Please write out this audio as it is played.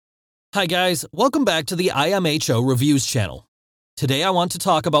Hi guys, welcome back to the IMHO Reviews channel. Today I want to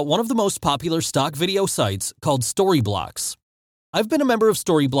talk about one of the most popular stock video sites called Storyblocks. I've been a member of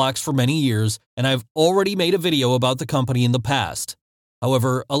Storyblocks for many years, and I've already made a video about the company in the past.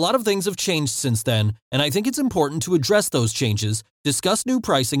 However, a lot of things have changed since then, and I think it's important to address those changes, discuss new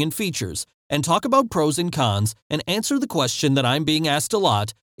pricing and features, and talk about pros and cons, and answer the question that I'm being asked a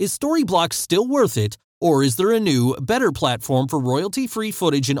lot: is Storyblocks still worth it? Or is there a new, better platform for royalty-free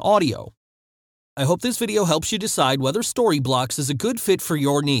footage and audio? I hope this video helps you decide whether Storyblocks is a good fit for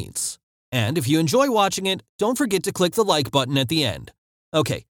your needs. And if you enjoy watching it, don't forget to click the like button at the end.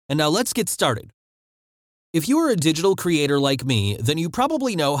 Okay, and now let's get started. If you are a digital creator like me, then you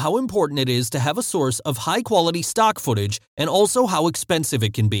probably know how important it is to have a source of high-quality stock footage and also how expensive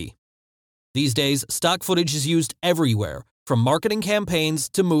it can be. These days, stock footage is used everywhere, from marketing campaigns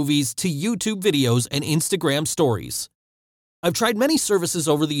to movies to YouTube videos and Instagram stories. I've tried many services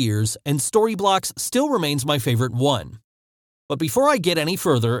over the years, and Storyblocks still remains my favorite one. But before I get any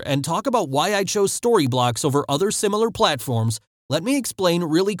further and talk about why I chose Storyblocks over other similar platforms, let me explain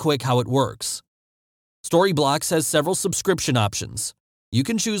really quick how it works. Storyblocks has several subscription options. You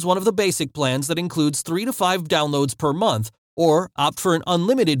can choose one of the basic plans that includes 3 to 5 downloads per month, or opt for an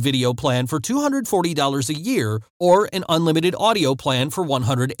unlimited video plan for $240 a year, or an unlimited audio plan for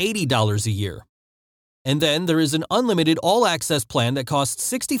 $180 a year. And then there is an unlimited all-access plan that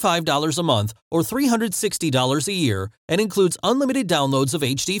costs $65 a month or $360 a year and includes unlimited downloads of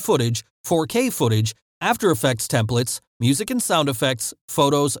HD footage, 4K footage, After Effects templates, music and sound effects,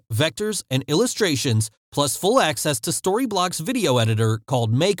 photos, vectors, and illustrations, plus full access to Storyblocks video editor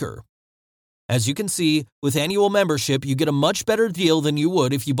called Maker. As you can see, with annual membership, you get a much better deal than you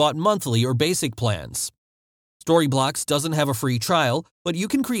would if you bought monthly or basic plans. Storyblocks doesn't have a free trial, but you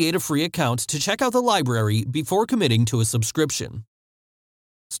can create a free account to check out the library before committing to a subscription.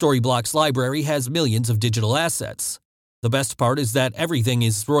 Storyblocks library has millions of digital assets. The best part is that everything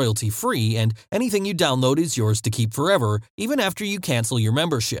is royalty-free, and anything you download is yours to keep forever, even after you cancel your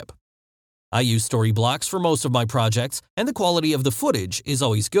membership. I use Storyblocks for most of my projects, and the quality of the footage is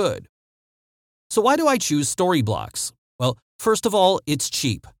always good. So why do I choose Storyblocks? Well, first of all, it's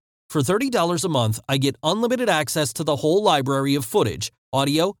cheap. For $30 a month, I get unlimited access to the whole library of footage,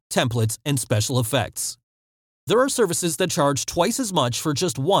 audio, templates, and special effects. There are services that charge twice as much for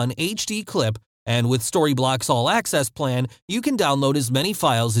just one HD clip, and with Storyblocks All Access plan, you can download as many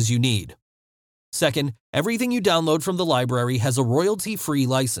files as you need. Second, everything you download from the library has a royalty-free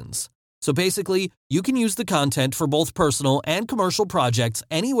license. So basically, you can use the content for both personal and commercial projects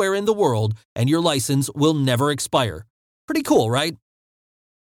anywhere in the world, and your license will never expire. Pretty cool, right?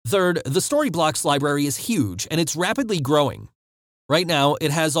 Third, the Storyblocks library is huge, and it's rapidly growing. Right now, it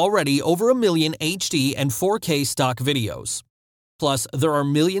has already over 1 million HD and 4K stock videos. Plus, there are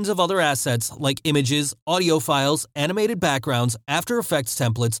millions of other assets like images, audio files, animated backgrounds, After Effects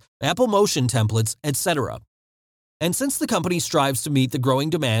templates, Apple Motion templates, etc. And since the company strives to meet the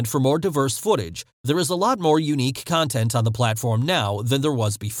growing demand for more diverse footage, there is a lot more unique content on the platform now than there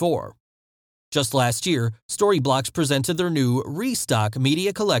was before. Just last year, Storyblocks presented their new Restock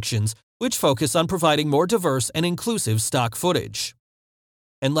media collections, which focus on providing more diverse and inclusive stock footage.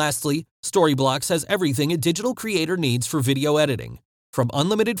 And lastly, Storyblocks has everything a digital creator needs for video editing, from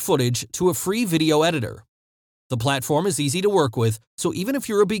unlimited footage to a free video editor. The platform is easy to work with, so even if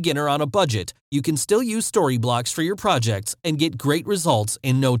you're a beginner on a budget, you can still use Storyblocks for your projects and get great results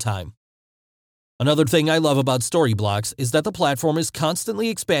in no time. Another thing I love about Storyblocks is that the platform is constantly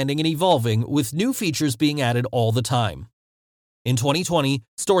expanding and evolving, with new features being added all the time. In 2020,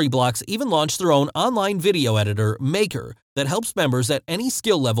 Storyblocks even launched their own online video editor, Maker, that helps members at any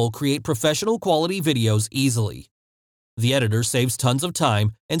skill level create professional quality videos easily. The editor saves tons of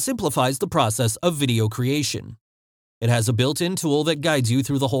time and simplifies the process of video creation. It has a built-in tool that guides you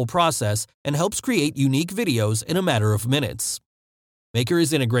through the whole process and helps create unique videos in a matter of minutes. Maker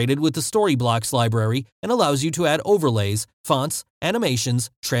is integrated with the Storyblocks library and allows you to add overlays, fonts, animations,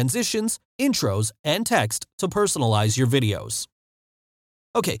 transitions, intros, and text to personalize your videos.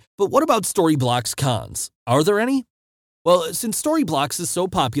 Okay, but what about Storyblocks cons? Are there any? Well, since Storyblocks is so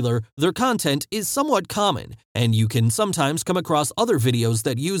popular, their content is somewhat common, and you can sometimes come across other videos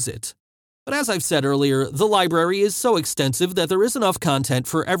that use it. But as I've said earlier, the library is so extensive that there is enough content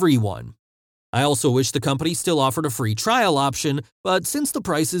for everyone. I also wish the company still offered a free trial option, but since the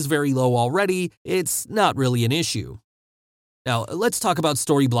price is very low already, it's not really an issue. Now, let's talk about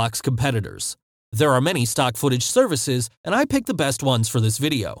Storyblocks' competitors. There are many stock footage services, and I picked the best ones for this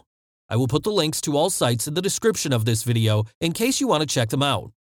video. I will put the links to all sites in the description of this video in case you want to check them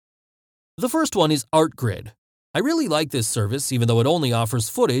out. The first one is ArtGrid. I really like this service even though it only offers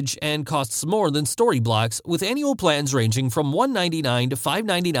footage and costs more than Storyblocks, with annual plans ranging from $199 to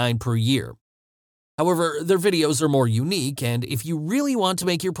 $599 per year. However, their videos are more unique, and if you really want to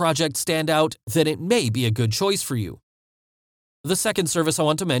make your project stand out, then it may be a good choice for you. The second service I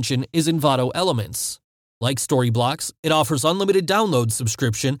want to mention is Envato Elements. Like Storyblocks, it offers unlimited download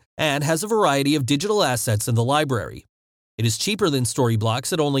subscription and has a variety of digital assets in the library. It is cheaper than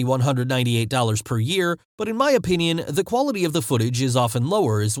Storyblocks at only $198 per year, but in my opinion, the quality of the footage is often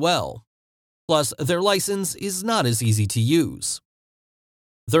lower as well. Plus, their license is not as easy to use.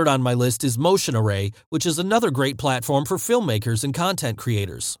 Third on my list is Motion Array, which is another great platform for filmmakers and content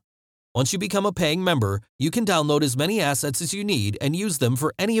creators. Once you become a paying member, you can download as many assets as you need and use them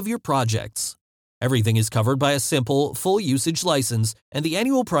for any of your projects. Everything is covered by a simple, full-usage license, and the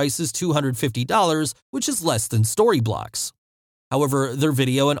annual price is $250, which is less than Storyblocks. However, their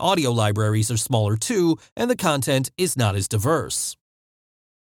video and audio libraries are smaller too, and the content is not as diverse.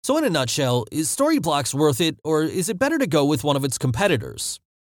 So in a nutshell, is Storyblocks worth it, or is it better to go with one of its competitors?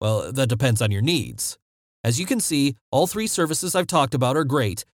 Well, that depends on your needs. As you can see, all three services I've talked about are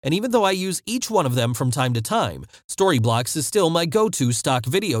great, and even though I use each one of them from time to time, Storyblocks is still my go-to stock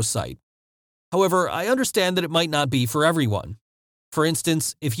video site. However, I understand that it might not be for everyone. For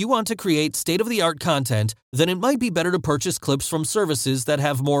instance, if you want to create state-of-the-art content, then it might be better to purchase clips from services that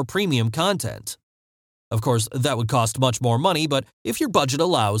have more premium content. Of course, that would cost much more money, but if your budget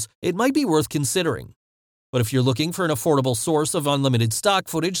allows, it might be worth considering. But if you're looking for an affordable source of unlimited stock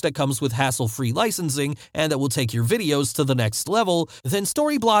footage that comes with hassle-free licensing and that will take your videos to the next level, then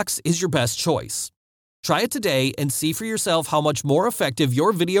Storyblocks is your best choice. Try it today and see for yourself how much more effective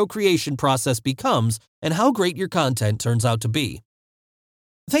your video creation process becomes and how great your content turns out to be.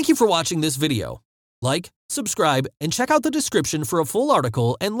 Thank you for watching this video. Like, subscribe, and check out the description for a full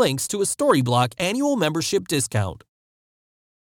article and links to a Storyblock annual membership discount.